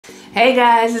Hey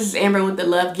guys, this is Amber with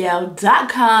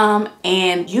thelovegal.com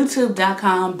and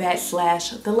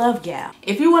youtube.com/thelovegal.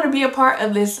 If you want to be a part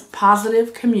of this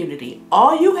positive community,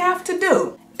 all you have to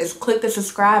do is click the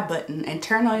subscribe button and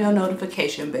turn on your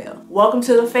notification bell. Welcome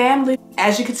to the family.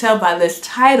 As you can tell by this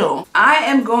title, I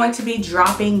am going to be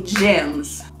dropping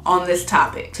gems on this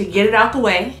topic. To get it out the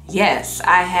way, yes,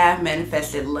 I have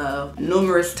manifested love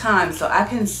numerous times, so I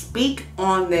can speak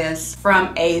on this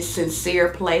from a sincere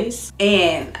place.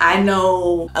 And I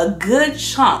know a good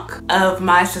chunk of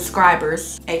my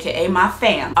subscribers, aka my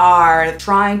fam, are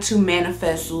trying to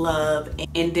manifest love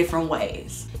in different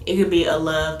ways. It could be a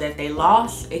love that they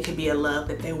lost. It could be a love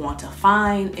that they want to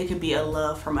find. It could be a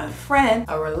love from a friend,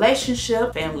 a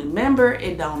relationship, family member.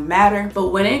 It don't matter. But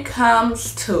when it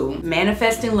comes to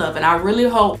manifesting love, and I really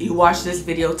hope you watch this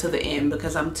video to the end,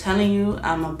 because I'm telling you,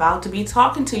 I'm about to be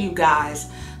talking to you guys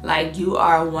like you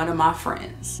are one of my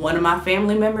friends, one of my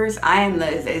family members. I am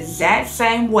the exact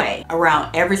same way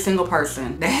around every single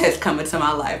person that has come into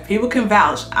my life. People can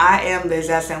vouch, I am the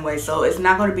exact same way, so it's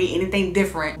not going to be anything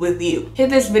different with you.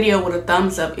 Hit this video with a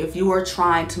thumbs up if you are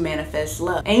trying to manifest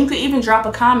love. And you can even drop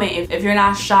a comment if you're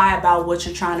not shy about what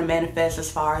you're trying to manifest as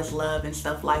far as love and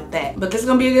stuff like that. But this is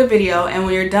going to be a good video, and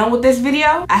when you're done with this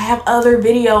video, I have other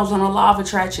videos on the law of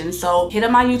attraction. So hit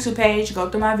up my YouTube page, go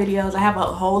through my videos. I have a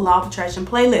whole law of attraction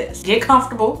playlist. Get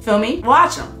comfortable, feel me?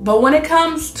 Watch them. But when it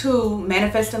comes to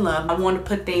manifesting love, I want to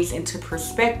put things into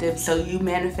perspective so you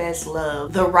manifest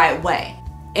love the right way.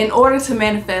 In order to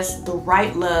manifest the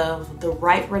right love, the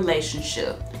right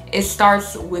relationship, it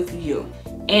starts with you.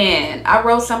 And I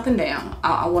wrote something down.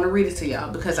 I want to read it to y'all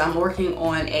because I'm working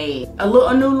on a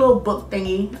new little book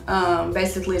thingy.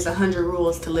 Basically, it's 100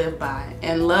 rules to live by.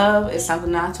 And love is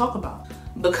something that I talk about.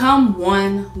 Become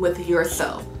one with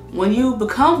yourself. When you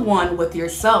become one with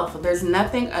yourself, there's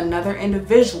nothing another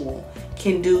individual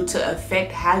can do to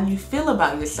affect how you feel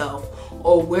about yourself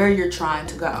or where you're trying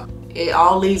to go. It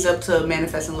all leads up to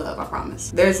manifesting love, I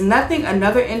promise. There's nothing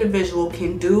another individual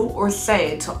can do or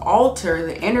say to alter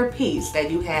the inner peace that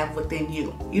you have within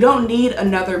you. You don't need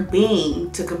another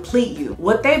being to complete you.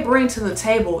 What they bring to the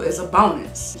table is a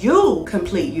bonus. You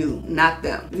complete you, not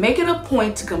them. Make it a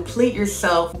point to complete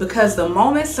yourself, because the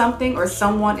moment something or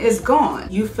someone is gone,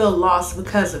 you feel lost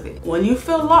because of it. When you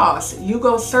feel lost, you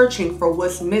go searching for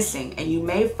what's missing, and you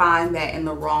may find that in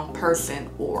the wrong person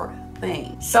or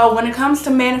thing. So when it comes to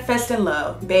manifesting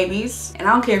love, babies, and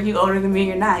I don't care if you're older than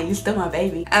me or not, you still my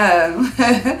baby.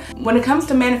 When it comes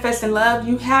to manifesting love,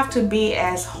 you have to be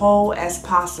as whole as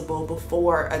possible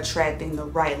before attracting the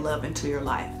right love into your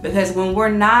life. Because when we're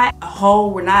not whole,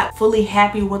 we're not fully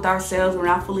happy with ourselves, we're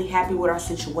not fully happy with our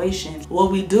situations, what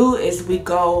we do is we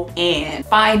go and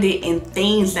find it in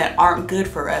things that aren't good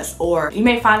for us. Or you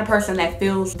may find a person that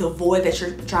fills the void that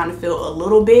you're trying to fill a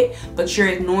little bit, but you're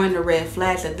ignoring the red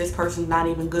flags that this person not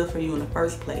even good for you in the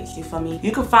first place. You feel me?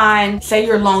 You can find, say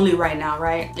you're lonely right now,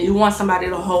 right? You want somebody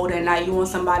to hold at night, you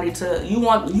want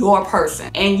your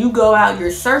person, and you go out,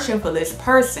 you're searching for this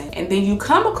person, and then you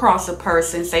come across a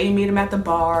person, say you meet them at the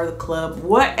bar, the club,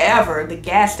 whatever, the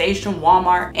gas station,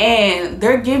 Walmart, and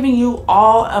they're giving you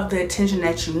all of the attention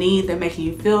that you need. They're making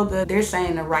you feel good, they're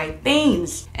saying the right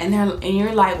things, and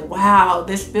you're like, wow,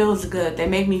 this feels good, they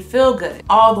make me feel good.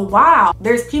 All the while,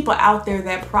 there's people out there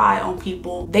that pry on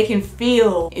people. They can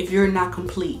feel if you're not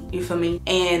complete, you feel me?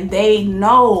 And they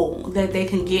know that they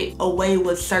can get away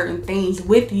with certain things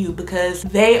with you because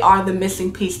they are the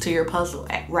missing piece to your puzzle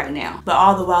right now. But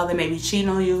all the while, they may be cheating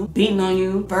on you, beating on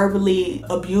you, verbally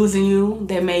abusing you,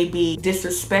 they may be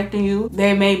disrespecting you,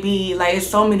 they may be like, it's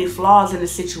so many flaws in the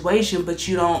situation, but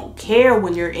you don't care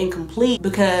when you're incomplete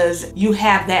because you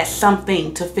have that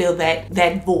something to fill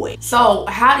that void. So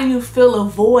how do you fill a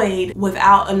void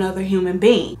without another human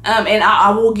being? And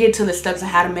I will get to the steps of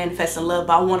how to manifest in love,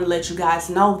 but I want to let you guys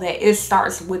know that it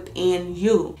starts within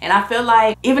you. And I feel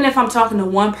like even if I'm talking to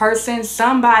one person,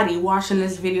 somebody watching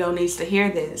this video needs to hear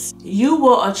this. You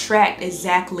will attract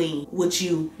exactly what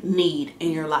you need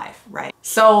in your life, right?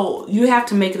 So you have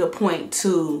to make it a point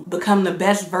to become the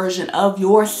best version of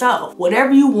yourself.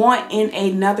 Whatever you want in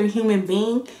another human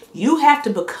being, you have to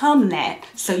become that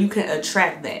so you can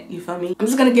attract that. You feel me? I'm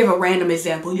just gonna give a random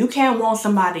example. You can't want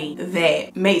somebody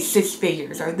that made 6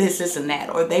 figures or this and that,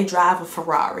 or they drive a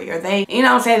Ferrari, or they, you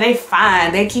know what I'm saying, they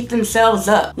fine, they keep themselves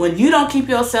up. When you don't keep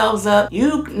yourselves up,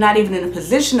 you not even in a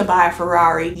position to buy a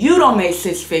Ferrari, you don't make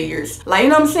 6 figures. Like, you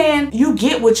know what I'm saying? You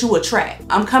get what you attract.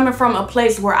 I'm coming from a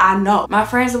place where I know. My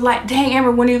friends are like, dang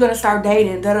Amber, when are you gonna start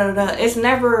dating? Da da da. It's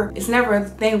never a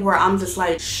thing where I'm just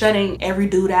like shutting every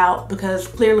dude out, because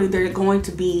clearly necessarily they're going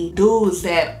to be dudes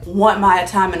that want my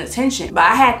time and attention.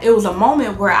 But it was a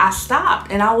moment where I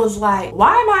stopped and I was like,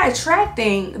 why am I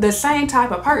attracting the same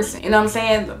type of person? You know what I'm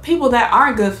saying? People that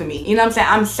aren't good for me. You know what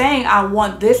I'm saying I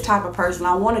want this type of person.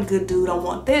 I want a good dude. I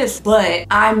want this, but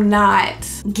I'm not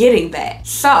getting that.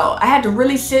 So I had to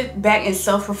really sit back and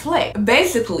self-reflect.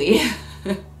 Basically,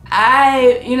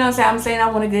 you know what I'm saying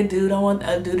I want a good dude. I want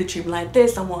a dude to treat me like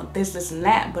this. I want this, this, and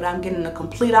that. But I'm getting the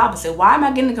complete opposite. Why am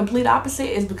I getting the complete opposite?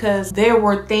 Is because there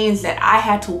were things that I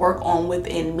had to work on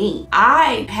within me.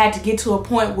 I had to get to a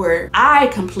point where I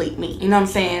complete me. You know what I'm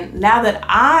saying? Now that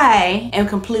I am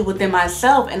complete within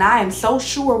myself and I am so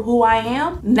sure of who I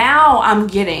am, now I'm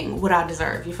getting what I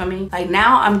deserve. You feel me? Like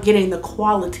now I'm getting the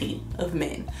quality of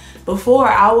men. Before,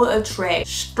 I would attract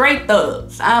straight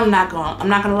thugs. I'm not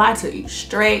gonna lie to you.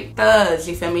 Straight thugs,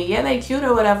 you feel me? Yeah, they cute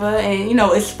or whatever, and you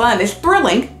know, it's fun, it's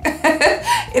thrilling.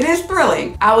 It is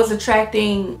thrilling. I was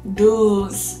attracting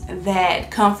dudes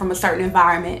that come from a certain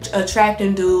environment,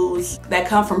 attracting dudes that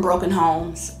come from broken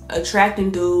homes,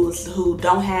 attracting dudes who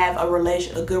don't have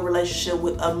a good relationship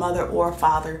with a mother or a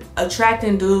father,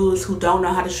 attracting dudes who don't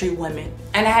know how to treat women.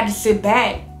 And I had to sit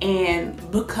back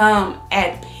and become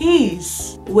at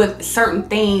peace with certain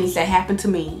things that happened to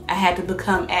me. I had to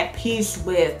become at peace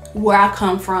with where I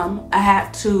come from. I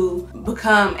have to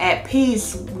become at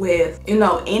peace with, you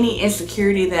know, any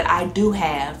insecurity that I do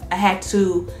have. I had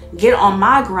to get on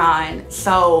my grind.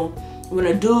 So when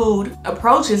a dude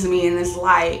approaches me and is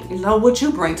like, you know, what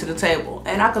you bring to the table?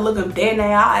 And I can look him dead in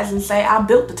their eyes and say, I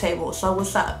built the table, so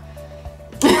what's up?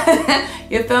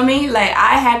 You feel me? Like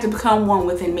I had to become one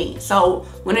within me. So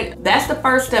that's the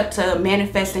first step to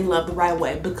manifesting love the right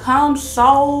way. Become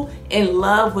so in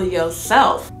love with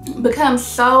yourself. Become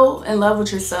so in love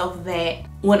with yourself that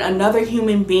when another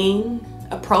human being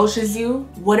approaches you,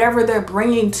 whatever they're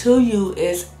bringing to you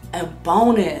is a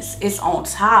bonus. It's on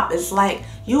top. It's like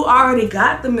you already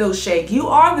got the milkshake. You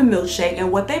are the milkshake,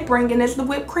 and what they bring in is the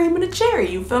whipped cream and the cherry.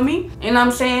 You feel me? You know what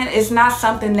I'm saying? It's not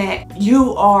something that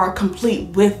you are complete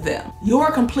with them. You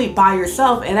are complete by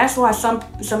yourself, and that's why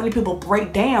so many people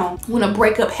break down when a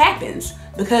breakup happens,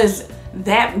 because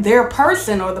that their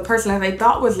person or the person that they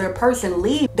thought was their person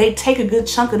leave, they take a good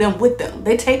chunk of them with them.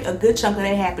 They take a good chunk of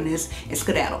their happiness and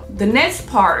skedaddle. The next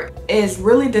part is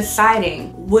really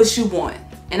deciding what you want.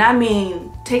 And I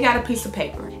mean, take out a piece of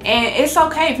paper. And it's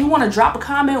okay if you want to drop a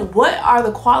comment. What are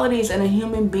the qualities in a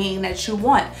human being that you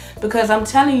want? Because I'm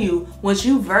telling you, once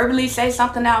you verbally say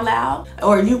something out loud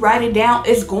or you write it down,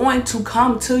 it's going to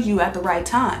come to you at the right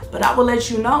time. But I will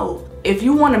let you know, if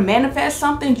you want to manifest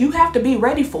something, you have to be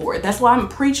ready for it. That's why I'm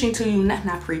preaching to you,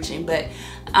 not preaching, but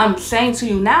I'm saying to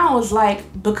you now is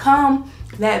like, become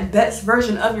that best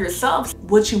version of yourself.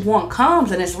 What you want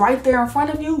comes and it's right there in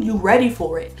front of you. You ready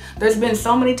for it. There's been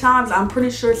so many times, I'm pretty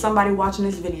sure somebody watching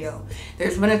this video,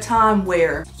 there's been a time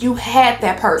where you had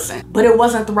that person, but it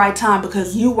wasn't the right time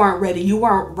because you weren't ready. You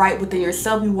weren't right within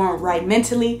yourself. You weren't right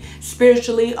mentally,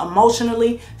 spiritually,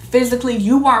 emotionally, physically.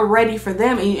 You weren't ready for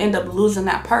them and you end up losing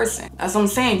that person. That's what I'm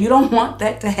saying. You don't want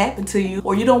that to happen to you,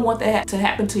 or you don't want that to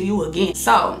happen to you again.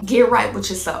 So get right with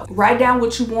yourself. Write down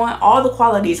what you want, all the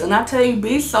qualities. And I tell you,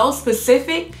 be so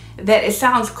specific that it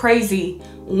sounds crazy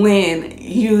when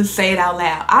you say it out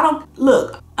loud.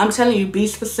 I'm telling you, be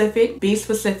specific,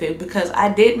 because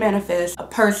I did manifest a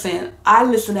person. I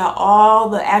listed out all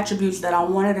the attributes that I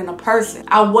wanted in a person.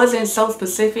 I wasn't so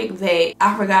specific that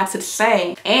I forgot to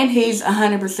say, and he's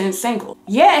 100% single.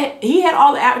 Yeah, he had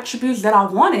all the attributes that I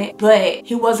wanted, but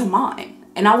he wasn't mine.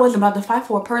 And I wasn't about to fight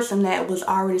for a person that was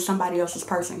already somebody else's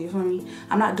person. You feel me?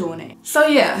 I'm not doing it. So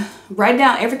yeah, write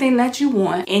down everything that you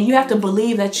want, and you have to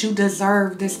believe that you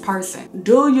deserve this person.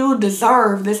 Do you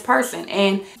deserve this person?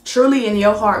 And truly in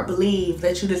your heart believe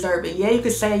that you deserve it. Yeah, you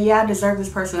could say, yeah, I deserve this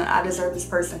person. I deserve this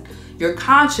person. Your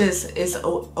conscious is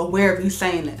aware of you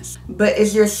saying this, but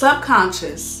it's your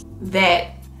subconscious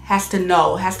that has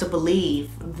to believe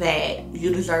that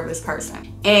you deserve this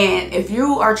person. And if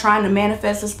you are trying to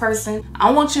manifest this person, I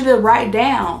want you to write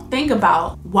down, think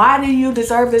about, why do you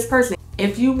deserve this person?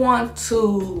 If you want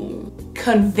to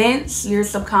convince your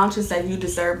subconscious that you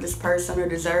deserve this person or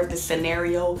deserve this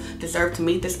scenario, deserve to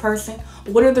meet this person,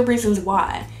 what are the reasons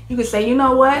why? You can say, you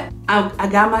know what? I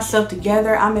got myself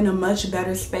together. I'm in a much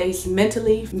better space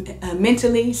mentally,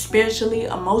 spiritually,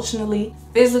 emotionally,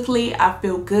 physically. I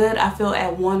feel good. I feel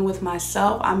at one with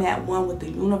myself. I'm at one with the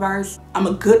universe. I'm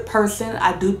a good person.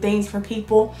 I do things for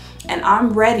people, and I'm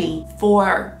ready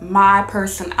for my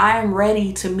person. I am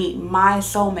ready to meet my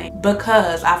soulmate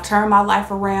because I've turned my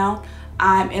life around.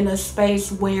 I'm in a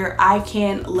space where I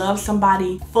can love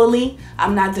somebody fully.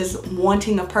 I'm not just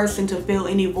wanting a person to fill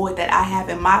any void that I have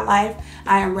in my life.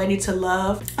 I am ready to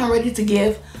love. I'm ready to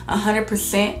give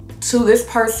 100% to this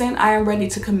person. I am ready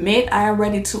to commit. I am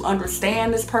ready to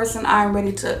understand this person. I am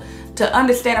ready to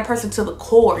understand a person to the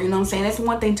core. You know what I'm saying? It's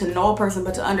one thing to know a person,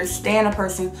 but to understand a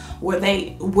person, where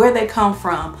they come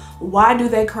from, why do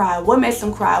they cry, what makes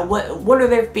them cry, what are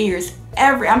their fears.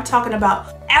 I'm talking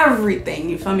about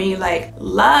everything, you feel me? Like,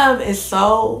 love is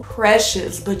so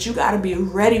precious, but you got to be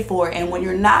ready for it. And when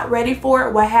you're not ready for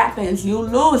it, what happens? You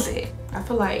lose it. I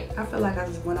feel like I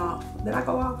just went off. Did I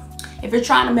go off? If you're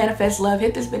trying to manifest love,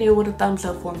 hit this video with a thumbs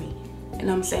up for me. You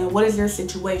know what I'm saying? What is your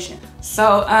situation?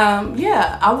 So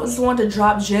yeah, I just wanted to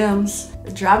drop gems.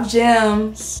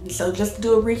 So just to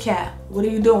do a recap, what are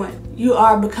you doing? You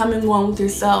are becoming one with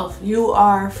yourself. You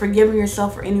are forgiving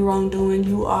yourself for any wrongdoing.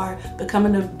 You are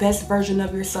becoming the best version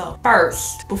of yourself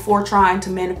first, before trying to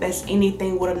manifest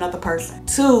anything with another person.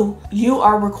 2, you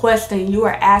are requesting, you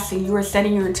are asking, you are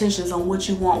setting your intentions on what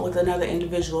you want with another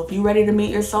individual. If you're ready to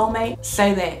meet your soulmate,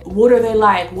 say that. What are they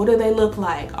like? What do they look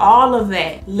like? All of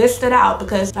that. List it out,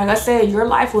 because like I said, your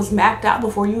life was mapped out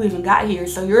before you even got here.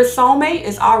 So your soulmate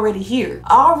is already here.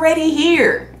 Already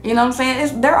here. You know what I'm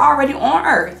saying? They're already on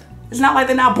earth. It's not like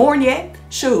they're not born yet.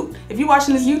 Shoot, if you're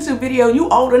watching this YouTube video, you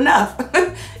old enough.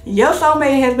 Your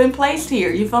soulmate has been placed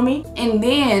here, you feel me? And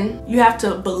then you have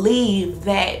to believe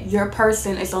that your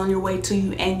person is on your way to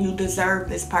you and you deserve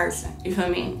this person, you feel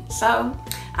me? So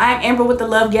I'm Amber with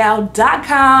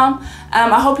thelovegal.com.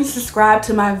 I hope you subscribe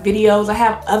to my videos. I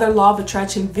have other law of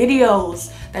attraction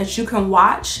videos that you can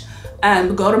watch.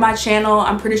 Go to my channel.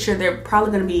 I'm pretty sure they're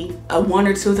probably going to be 1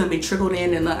 or 2 that be trickled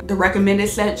in the recommended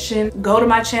section. Go to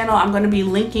my channel. I'm going to be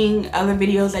linking other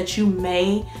videos that you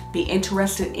may be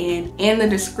interested in the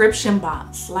description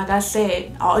box. Like I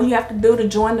said, all you have to do to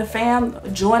join the fam,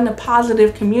 join the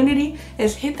positive community,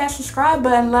 is hit that subscribe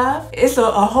button, love. It's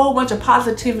a whole bunch of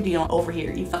positivity over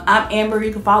here. I'm Amber.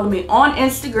 You can follow me on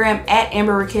Instagram at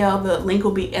Amber Raquel. The link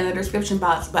will be in the description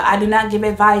box. But I do not give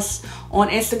advice on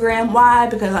Instagram. Why?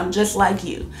 Because I'm just like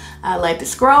you. I like to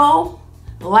scroll,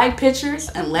 like pictures,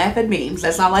 and laugh at memes.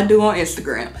 That's all I do on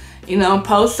Instagram. You know,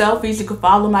 post selfies. You can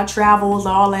follow my travels,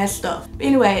 all that stuff.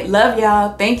 Anyway, love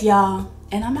y'all. Thank y'all.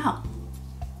 And I'm out.